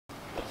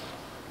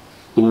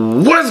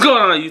What's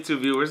going on,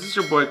 YouTube viewers? It's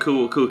your boy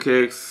Cool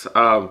Kicks.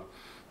 Yeah,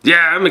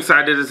 I'm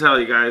excited as hell,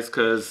 you guys,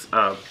 because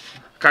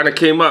kind of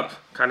came up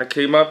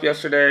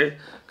yesterday.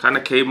 I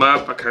came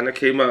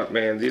up,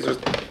 man. These are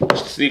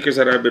sneakers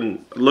that I've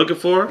been looking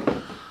for.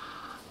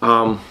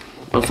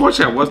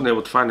 Unfortunately, I wasn't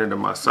able to find it in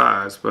my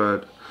size,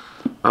 but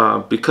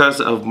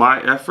because of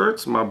my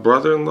efforts, my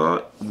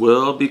brother-in-law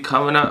will be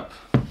coming up.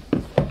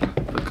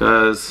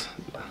 Because,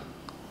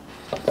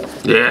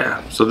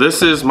 yeah. So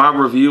this is my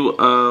review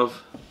of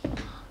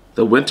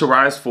the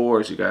Winterized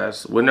 4s, you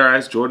guys.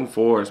 Winterized Jordan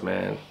 4s,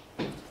 man.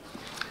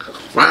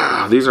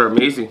 Wow, these are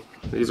amazing.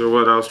 These are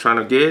what I was trying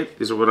to get.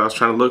 These are what I was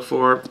trying to look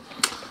for.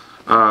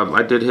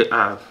 I did hit,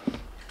 I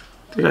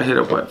think I hit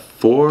up, what,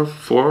 four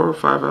or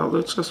five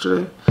outlets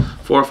yesterday?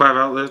 4 or 5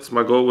 outlets.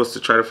 My goal was to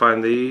try to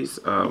find these.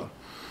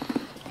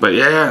 But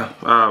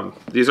yeah,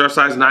 these are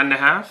size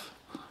 9.5.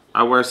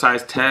 I wear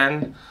size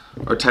 10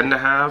 or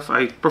 10.5.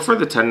 I prefer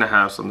the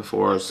 10.5s on the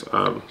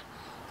 4s.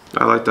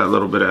 I like that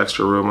little bit of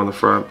extra room on the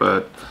front,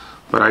 but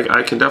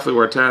I can definitely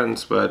wear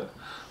 10s. But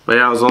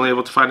yeah, I was only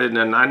able to find it in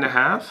a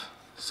 9.5.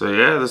 So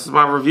yeah, this is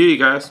my review, you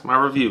guys. My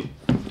review.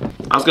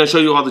 I was gonna show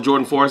you all the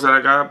Jordan 4s that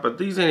I got, but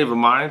these ain't even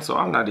mine, so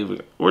I'm not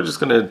even. We're just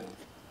gonna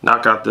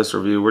knock out this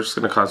review. We're just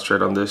gonna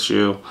concentrate on this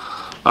shoe.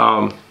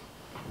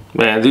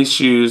 Man, these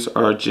shoes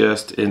are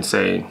just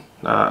insane.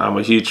 I'm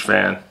a huge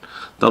fan.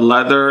 The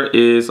leather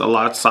is a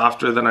lot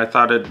softer than I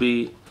thought it'd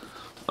be.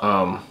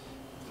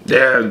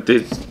 Yeah,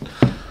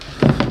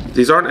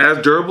 these aren't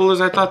as durable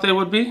as I thought they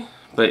would be.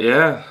 But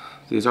yeah,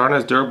 these aren't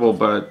as durable,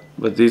 but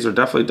these are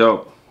definitely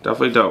dope.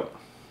 Definitely dope.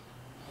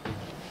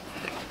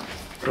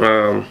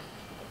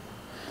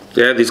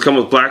 Yeah, these come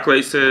with black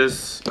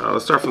laces.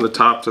 Let's start from the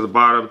top to the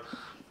bottom.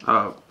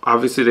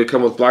 Obviously, they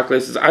come with black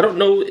laces. I don't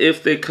know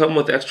if they come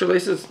with extra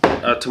laces.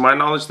 To my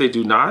knowledge, they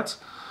do not.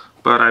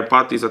 But I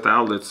bought these at the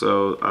outlet,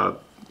 so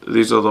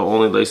these are the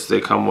only laces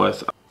they come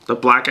with. The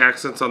black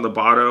accents on the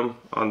bottom,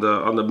 on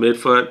the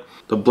midfoot.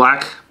 The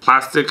black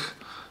plastic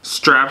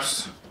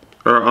straps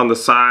are on the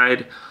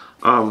side.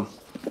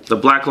 The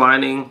black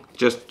lining,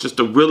 just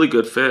a really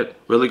good fit.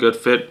 Really good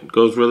fit.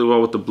 Goes really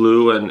well with the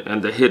blue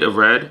and the hit of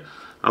red.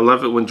 I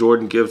love it when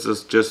Jordan gives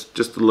us just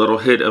a little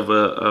hit of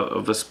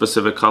a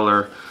specific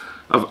color,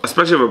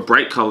 especially of a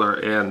bright color,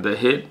 and the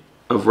hit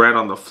of red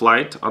on the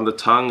flight, on the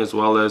tongue, as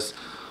well as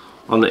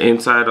on the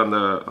inside, on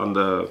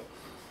the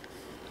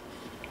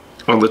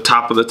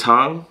top of the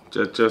tongue.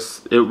 It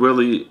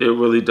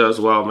really does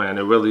well, man.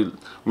 It really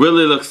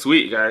looks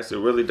sweet, guys. It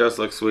really does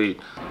look sweet.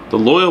 The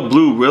Loyal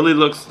Blue really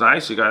looks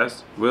nice, you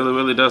guys.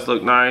 Really does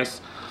look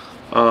nice.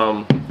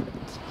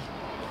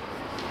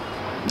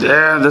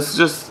 Yeah, this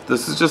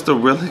is just a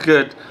really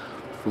good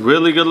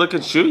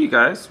looking shoe, you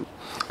guys.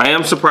 I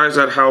am surprised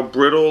at how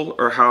brittle,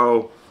 or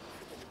how,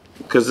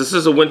 because this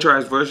is a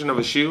winterized version of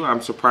a shoe.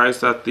 I'm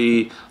surprised that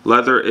the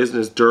leather isn't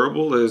as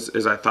durable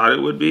as I thought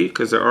it would be,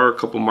 because there are a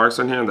couple marks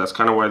on here, and that's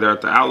kind of why they're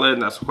at the outlet,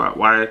 and that's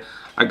why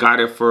I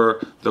got it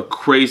for the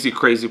crazy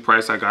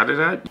price I got it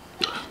at.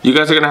 You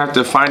guys are gonna have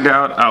to find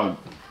out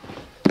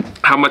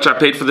how much I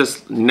paid for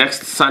this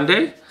next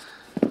Sunday.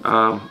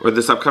 Or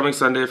this upcoming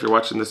Sunday if you're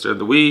watching this during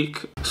the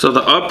week. So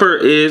the upper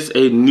is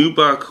a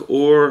nubuck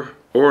or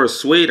a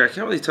suede. I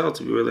can't really tell,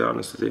 to be really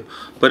honest with you,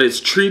 but it's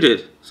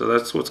treated, so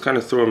that's what's kind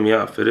of throwing me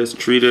off. It is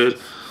treated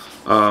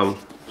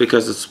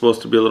because it's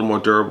supposed to be a little more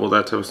durable,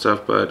 that type of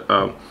stuff. But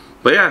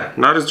yeah,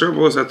 not as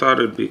durable as I thought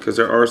it'd be, because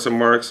there are some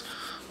marks.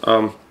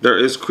 There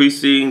is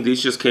creasing.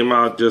 These just came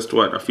out just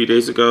a few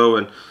days ago,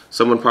 and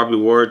someone probably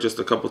wore it just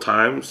a couple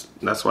times,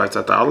 and that's why it's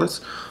at the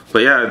outlets.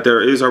 But yeah, there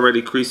is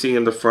already creasing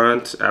in the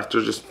front after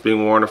just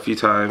being worn a few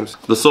times.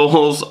 The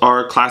soles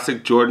are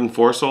classic Jordan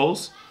 4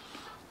 soles.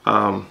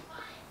 Well,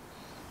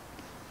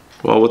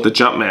 with the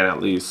Jumpman at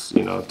least,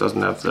 you know, it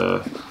doesn't have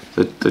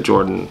the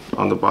Jordan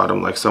on the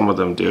bottom like some of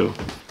them do.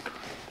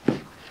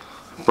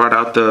 Brought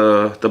out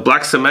the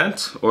black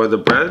cement, or the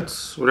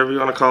breads, whatever you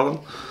want to call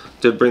them.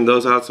 Did bring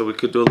those out so we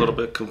could do a little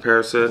bit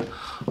comparison.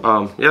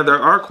 Yeah, there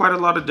are quite a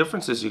lot of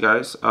differences, you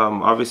guys.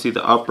 Obviously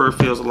the upper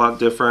feels a lot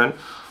different.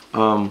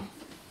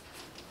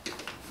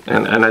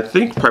 And I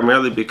think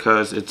primarily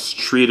because it's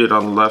treated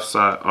on the left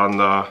side. On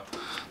the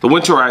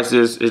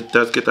Winterized, it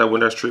does get that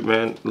winterized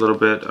treatment a little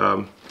bit.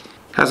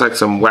 Has like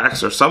some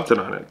wax or something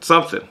on it.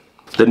 Something.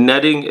 The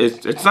netting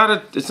is it's not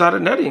a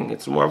netting.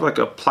 It's more of like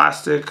a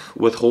plastic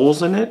with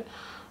holes in it.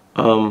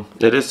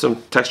 It is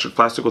some textured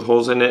plastic with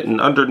holes in it,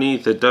 and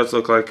underneath it does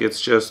look like it's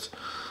just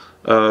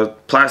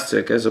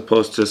plastic as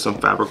opposed to some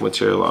fabric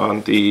material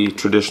on the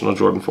traditional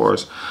Jordan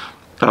 4s.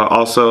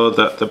 Also,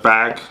 the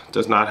back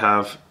does not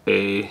have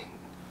a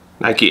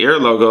Nike Air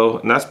logo,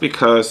 and that's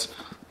because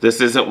this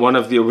isn't one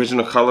of the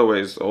original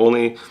colorways. The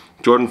only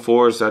Jordan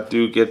 4s that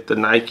do get the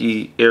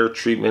Nike Air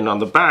treatment on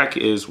the back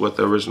is with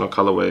the original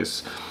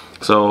colorways.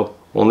 So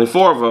only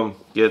 4 of them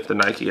get the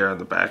Nike Air on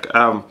the back.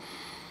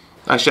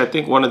 Actually, I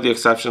think one of the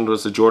exceptions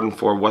was the Jordan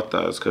 4 What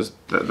Does, because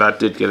that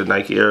did get a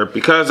Nike Air,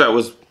 because that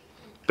was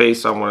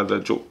based on one of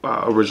the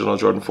original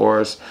Jordan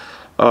 4s.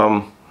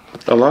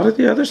 A lot of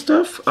the other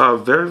stuff,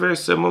 very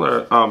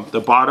similar. The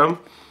bottom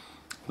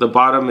The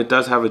bottom, it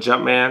does have a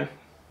Jumpman.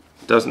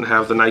 It doesn't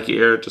have the Nike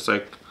Air, just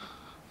like,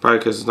 probably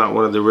because it's not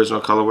one of the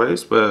original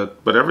colorways,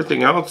 but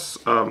everything else,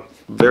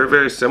 very,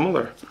 very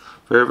similar.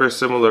 Very, very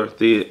similar.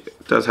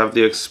 It does have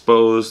the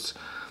exposed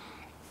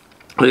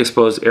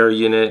air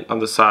unit on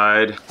the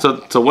side.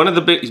 So one of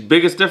the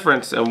biggest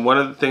difference, and one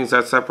of the things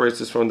that separates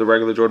this from the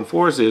regular Jordan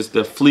 4s, is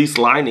the fleece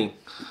lining.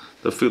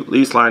 The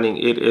fleece lining,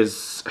 it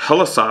is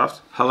hella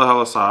soft,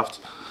 hella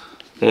soft.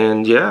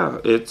 And yeah,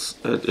 it's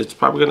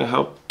probably gonna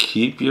help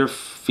keep your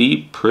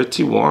feet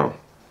pretty warm.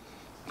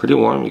 Pretty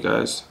warm, you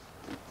guys.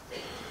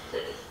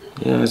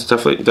 Yeah, it's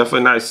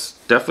definitely nice.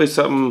 Definitely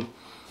something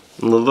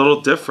a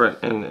little different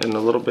and a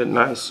little bit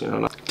nice, you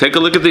know. Take a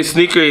look at these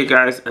sneakers, you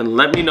guys, and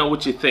let me know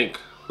what you think.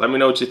 Let me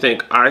know what you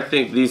think. I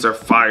think these are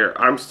fire.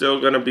 I'm still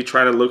gonna be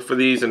trying to look for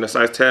these in a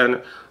size 10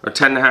 or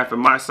 10.5 in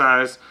my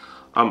size.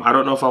 I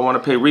don't know if I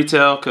want to pay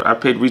retail, because I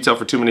paid retail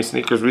for too many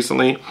sneakers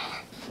recently.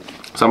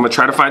 So I'm gonna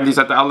try to find these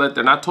at the outlet.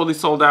 They're not totally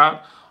sold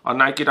out on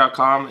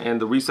Nike.com,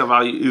 and the resale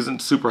value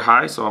isn't super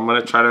high. So I'm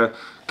gonna try to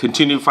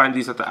continue to find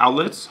these at the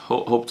outlets.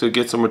 Hope to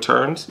get some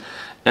returns.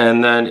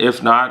 And then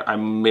if not, I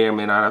may or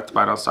may not have to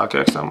buy it on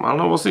StockX. I don't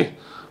know, we'll see.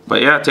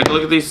 But yeah, take a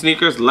look at these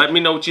sneakers. Let me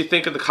know what you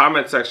think in the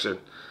comment section.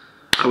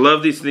 I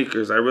love these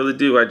sneakers, I really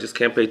do. I just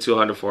can't pay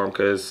 $200 for them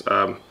because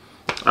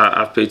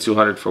I've paid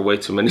 $200 for way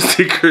too many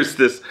sneakers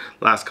this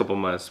last couple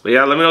months. But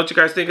yeah, let me know what you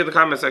guys think in the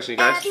comment section, you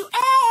guys. Have you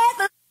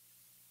ever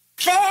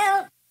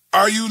felt?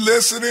 Are you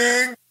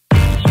listening?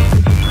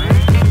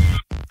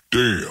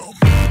 Damn.